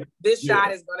shot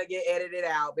is gonna get edited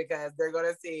out because they're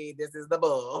gonna see this is the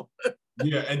bull.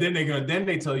 Yeah, and then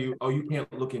they tell you, oh, you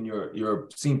can't look in your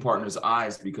scene partner's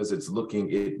eyes because it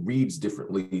reads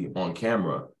differently on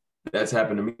camera. That's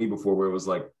happened to me before, where it was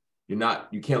like, you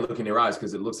can't look in their eyes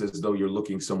because it looks as though you're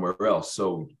looking somewhere else.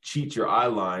 So cheat your eye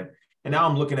line. And now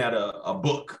I'm looking at a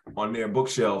book on their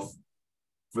bookshelf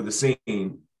for the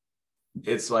scene.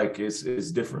 It's like,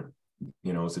 it's different.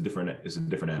 You know, it's a different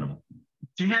animal.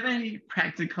 Do you have any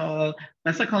practical,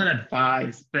 let's not call it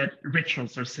advice, but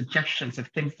rituals or suggestions of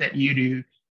things that you do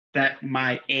that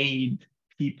might aid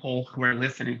people who are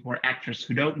listening, who are actors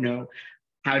who don't know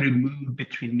how to move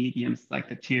between mediums like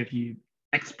the two of you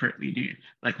expertly do?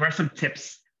 Like, what are some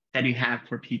tips that you have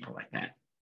for people like that?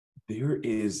 There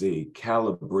is a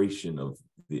calibration of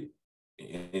this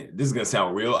is going to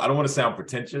sound real. I don't want to sound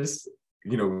pretentious,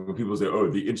 you know, when people say, oh,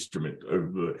 the instrument,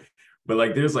 but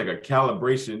like, there's like a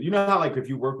calibration. You know how like if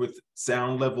you work with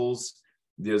sound levels,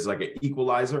 there's like an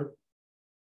equalizer.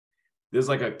 There's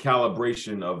like a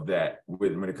calibration of that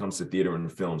when it comes to theater and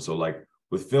film. So like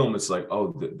with film, it's like,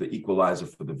 oh, the equalizer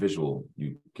for the visual,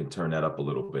 you can turn that up a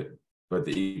little bit. But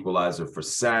the equalizer for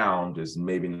sound is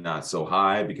maybe not so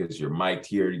high because you're mic'd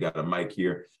here, you got a mic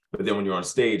here. But then when you're on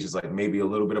stage, it's like maybe a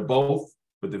little bit of both,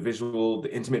 but the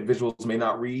intimate visuals may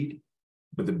not read,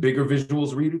 but the bigger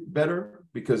visuals read better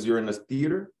because you're in a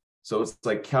theater. So it's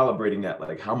like calibrating that,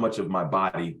 like how much of my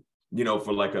body, you know,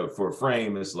 for a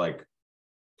frame, it's like,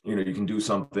 you know, you can do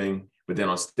something, but then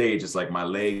on stage, it's like my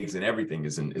legs and everything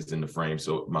is in the frame.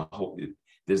 So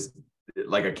there's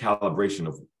like a calibration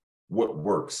of what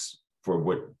works for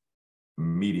what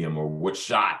medium or what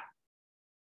shot.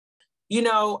 You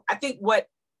know, I think what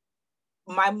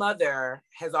my mother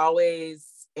has always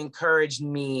encouraged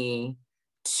me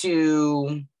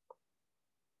to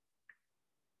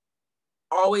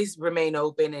always remain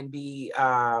open and be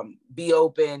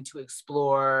open to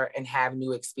explore and have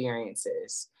new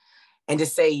experiences, and to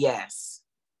say yes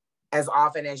as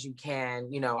often as you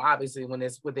can, you know, obviously when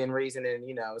it's within reason and,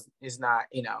 you know, it's not,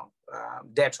 you know,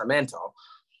 detrimental.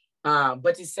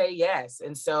 But to say yes.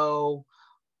 And so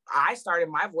I started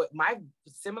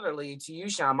similarly to you,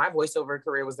 Sean, my voiceover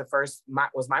career was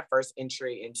my first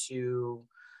entry into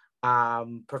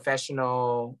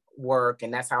professional work.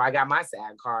 And that's how I got my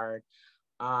SAG card,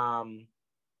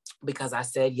 because I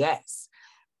said yes.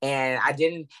 And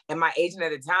my agent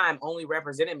at the time only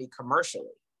represented me commercially.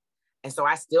 And so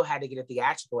I still had to get a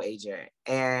theatrical agent.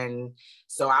 And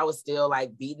so I was still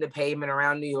like beating the pavement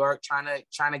around New York, trying to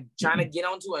get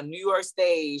onto a New York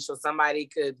stage so somebody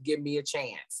could give me a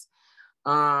chance.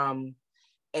 And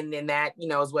then that, you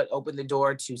know, is what opened the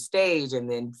door to stage and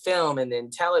then film and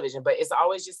then television. But it's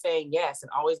always just saying yes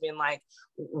and always being like,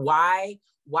 why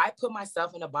put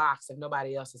myself in a box if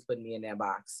nobody else is putting me in that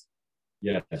box?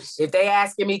 Yes. If they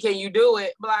asking me, can you do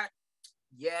it? I'm like,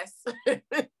 yes.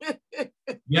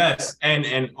 Yes.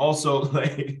 And also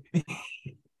like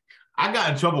I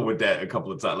got in trouble with that a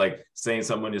couple of times, like saying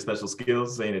something on your special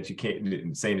skills, saying that you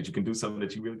can do something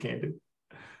that you really can't do.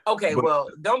 Okay, well,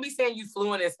 don't be saying you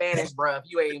fluent in Spanish, bro, if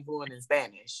you ain't fluent in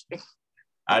Spanish.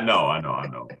 I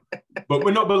know.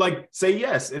 But like say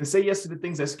yes, and say yes to the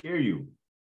things that scare you.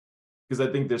 Because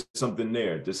I think there's something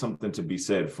there. There's something to be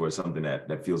said for something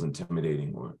that feels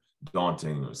intimidating or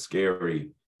daunting or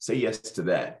scary. Say yes to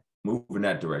that. Move in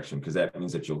that direction, because that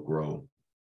means that you'll grow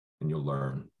and you'll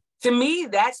learn. To me,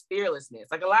 that's fearlessness.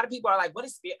 Like a lot of people are like, what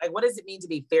does it mean to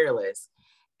be fearless?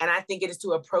 And I think it is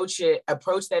to approach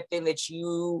that thing that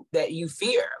you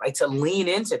fear, like to lean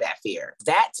into that fear.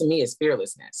 That to me is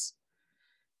fearlessness.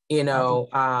 You know,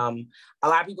 a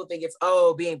lot of people think it's,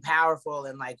 being powerful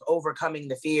and like overcoming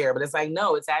the fear, but it's like,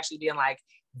 no, it's actually being like,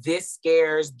 this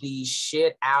scares the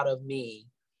shit out of me.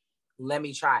 let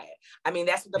me try it. I mean,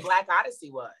 that's what the Black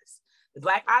Odyssey was. The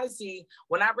Black Odyssey,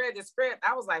 when I read the script,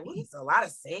 I was like, well, it's a lot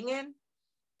of singing.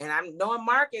 And I'm knowing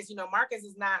Marcus, you know, Marcus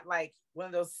is not like one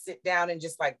of those sit down and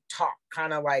just like talk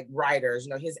kind of like writers.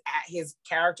 You know, his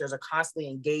characters are constantly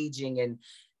engaging and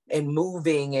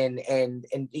moving and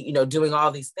you know, doing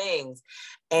all these things.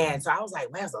 And so I was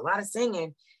like, man, there's a lot of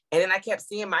singing. And then I kept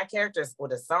seeing my characters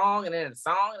with a song and then a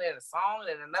song and then a song and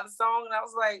then another song. And I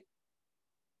was like,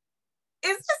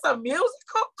 is this a musical?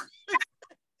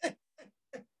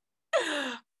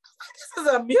 This is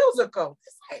a musical.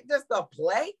 This ain't just a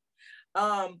play.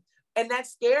 And that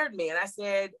scared me. And I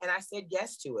said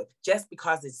yes to it just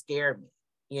because it scared me,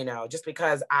 you know, just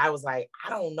because I was like, I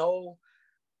don't know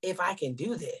if I can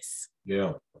do this.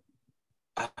 Yeah.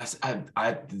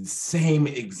 I the same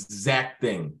exact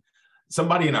thing.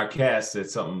 Somebody in our cast said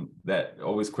something that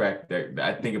always cracked that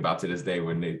I think about to this day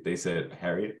when they said,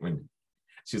 Harriet, when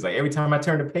she was like, every time I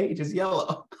turn the page, it's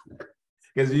yellow.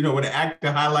 Because, you know, when the actor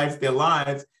highlights their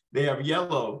lines, they have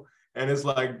yellow. And it's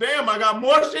like, damn, I got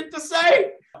more shit to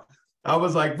say. I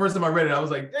was like, first time I read it, I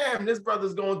was like, damn, this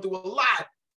brother's going through a lot.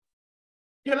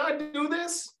 Can I do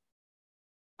this?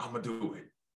 I'm going to do it.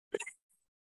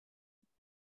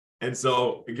 And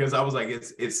so, because I was like,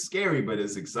 it's scary, but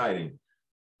it's exciting.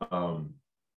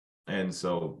 And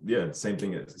so, yeah, same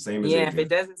thing. Same as yeah. If it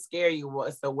doesn't scare you,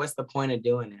 what's the point of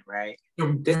doing it, right?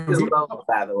 This is Lola,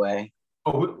 by the way.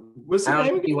 Oh, what's the I don't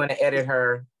name think you want to edit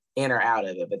her in or out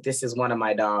of it, but this is one of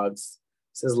my dogs.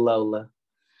 This is Lola.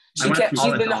 She's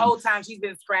been the whole time. She's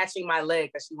been scratching my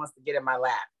leg because she wants to get in my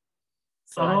lap.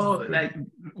 So like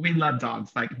we love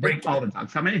dogs. Like bring all the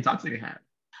dogs. How many dogs do you have?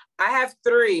 I have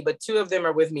 3, but 2 of them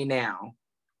are with me now.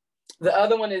 The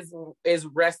other one is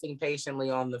resting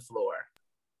patiently on the floor.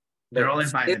 They're all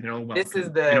invited. They're all welcome. This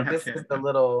is the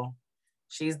little.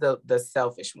 She's the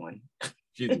selfish one.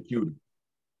 She's cute.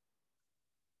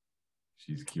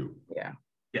 She's cute. Yeah.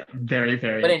 Yeah. Very,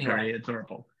 very, very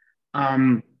adorable.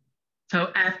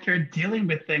 So after dealing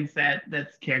with things that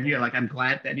scared you, like I'm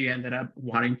glad that you ended up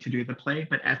wanting to do the play,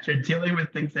 but after dealing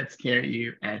with things that scare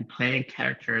you and playing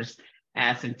characters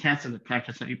as intense as the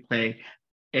characters that you play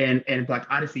in Black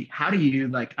Odyssey, how do you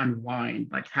like unwind?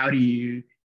 Like how do you,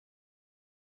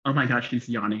 oh my gosh, she's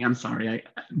yawning. I'm sorry.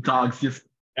 Dogs just,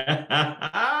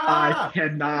 I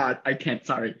can't,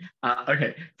 sorry.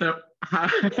 Okay, so how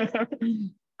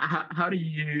do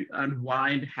you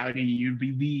unwind? How do you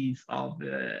release all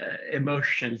the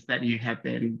emotions that you have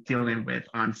been dealing with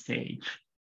on stage?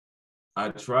 I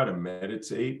try to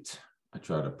meditate. I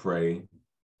try to pray.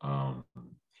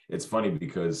 It's funny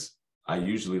because I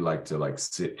usually like to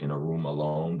sit in a room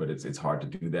alone, but it's hard to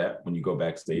do that when you go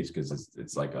backstage because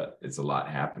it's a lot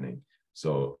happening.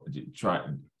 So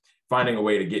finding a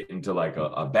way to get into like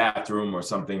a bathroom or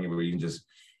something where you can just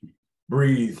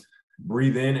breathe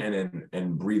in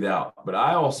and breathe out. But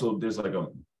I also there's like a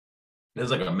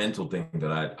mental thing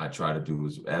that I try to do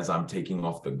is as I'm taking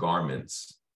off the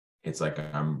garments, it's like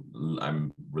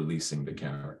I'm releasing the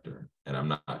character and I'm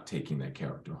not taking that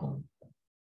character home.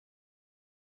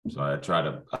 So I try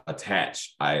to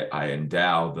attach, I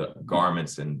endow the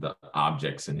garments and the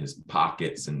objects in his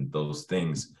pockets and those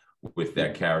things with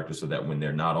that character so that when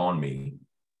they're not on me,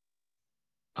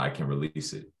 I can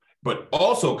release it. But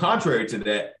also contrary to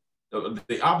that,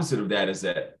 the opposite of that is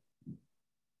that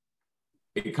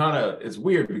it's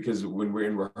weird because when we're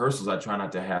in rehearsals, I try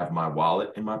not to have my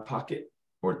wallet in my pocket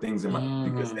or things in my,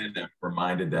 because then I'm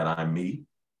reminded that I'm me.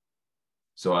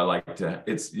 So I like to,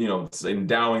 it's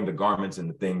endowing the garments and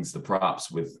the things, the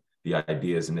props with the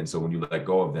ideas. And then so when you let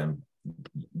go of them,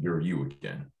 you're you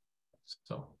again.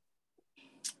 So.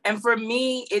 And for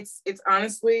me, it's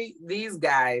honestly these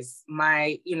guys,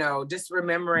 just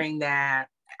remembering that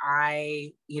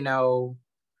my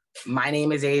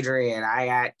name is Adrienne.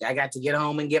 I got to get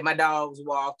home and get my dogs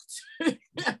walked.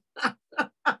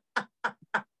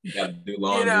 You gotta do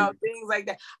laundry. Things like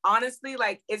that. Honestly,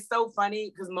 like it's so funny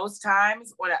because most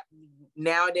times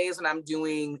nowadays when I'm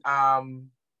doing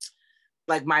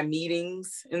like my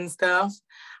meetings and stuff,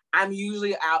 I'm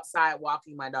usually outside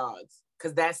walking my dogs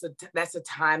because that's a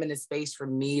time and a space for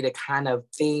me to kind of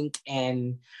think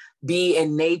and be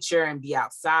in nature and be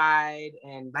outside,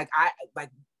 and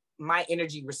my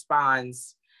energy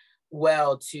responds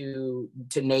well to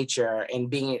nature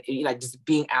and being just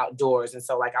being outdoors. And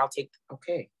so I'll take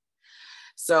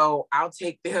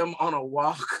them on a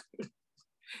walk.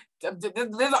 This is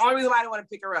the only reason why I don't want to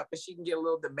pick her up, because she can get a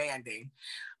little demanding.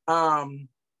 I'll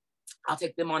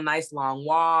take them on nice long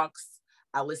walks.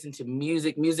 I listen to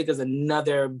music. Music is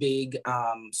another big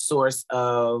source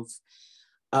of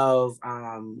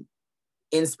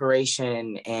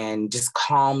inspiration and just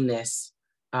calmness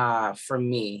for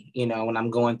me. You know, when I'm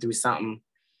going through something,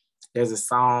 there's a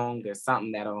song, there's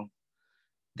something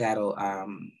that'll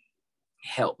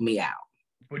help me out.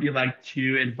 Would you like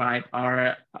to invite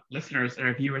our listeners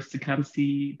or viewers to come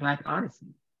see Black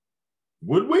Artisan?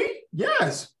 Would we?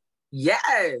 Yes.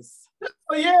 Yes.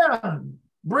 Oh, yeah.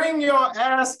 Bring your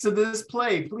ass to this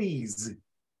play, please.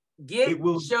 Get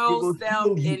yourself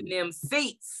in them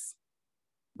seats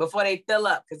before they fill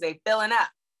up, because they filling up.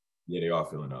 Yeah, they are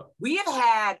filling up. We have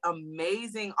had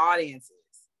amazing audiences.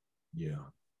 Yeah.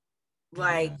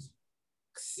 Like,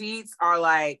 seats are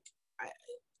like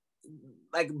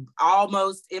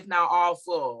almost, if not all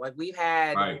full. Like, we've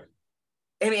had, right.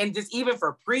 And just even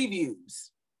for previews.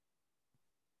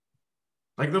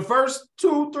 Like the first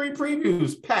 2-3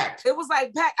 previews packed. It was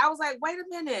like packed. I was like, wait a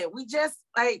minute. We just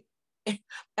like,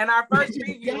 and our first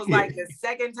preview was like the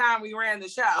second time we ran the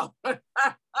show. Which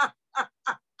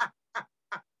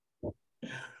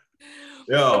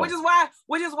is why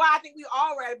I think we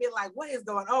already been like, what is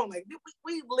going on? Like,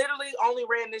 we literally only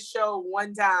ran this show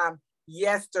one time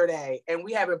yesterday, and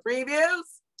we having previews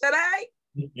today.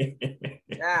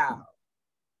 Yeah,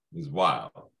 it's wild.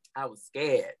 I was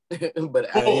scared,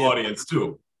 but full audience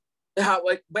too.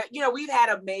 But you know, we've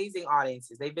had amazing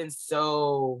audiences. They've been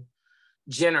so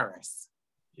generous.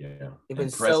 Yeah, they've been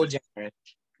so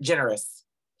generous.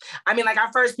 I mean, like,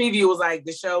 our first preview was like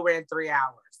the show ran 3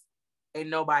 hours and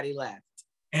nobody left.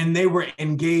 And they were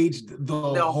engaged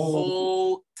the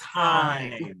whole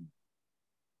time.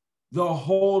 The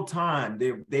whole time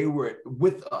they were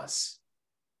with us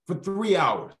for 3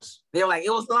 hours. They were like, it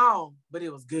was long, but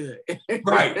it was good.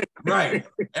 Right.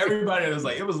 Everybody was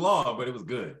like, it was long, but it was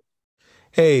good.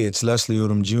 Hey, it's Leslie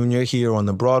Odom Jr. here on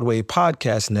the Broadway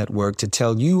Podcast Network to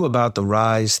tell you about the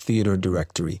Rise Theater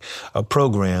Directory, a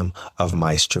program of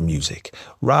Maestro Music.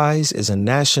 Rise is a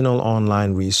national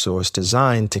online resource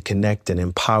designed to connect and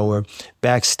empower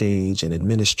backstage and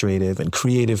administrative and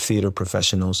creative theater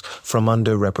professionals from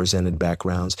underrepresented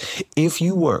backgrounds. If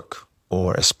you work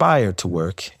or aspire to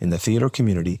work in the theater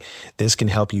community, this can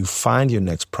help you find your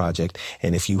next project.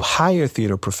 And if you hire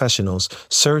theater professionals,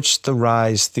 search the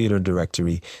Rise Theater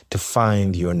Directory to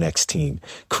find your next team.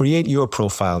 Create your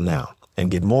profile now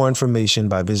and get more information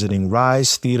by visiting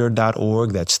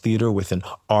risetheater.org. That's theater with an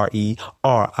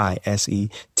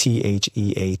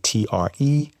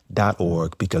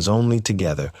RERISETHEATRE.org, because only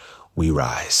together we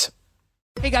rise.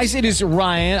 Hey guys, it is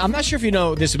Ryan. I'm not sure if you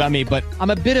know this about me, but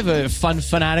I'm a bit of a fun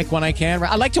fanatic when I can.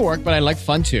 I like to work, but I like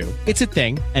fun too. It's a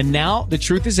thing. And now the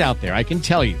truth is out there. I can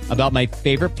tell you about my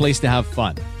favorite place to have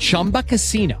fun. Chumba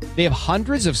Casino. They have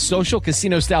hundreds of social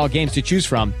casino style games to choose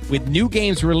from with new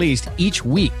games released each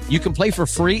week. You can play for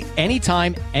free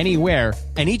anytime, anywhere.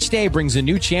 And each day brings a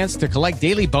new chance to collect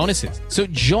daily bonuses. So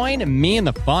join me in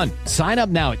the fun. Sign up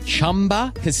now at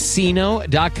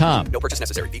ChumbaCasino.com. No purchase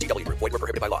necessary. VGW. Void where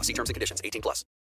prohibited by law. See terms and conditions. 18+.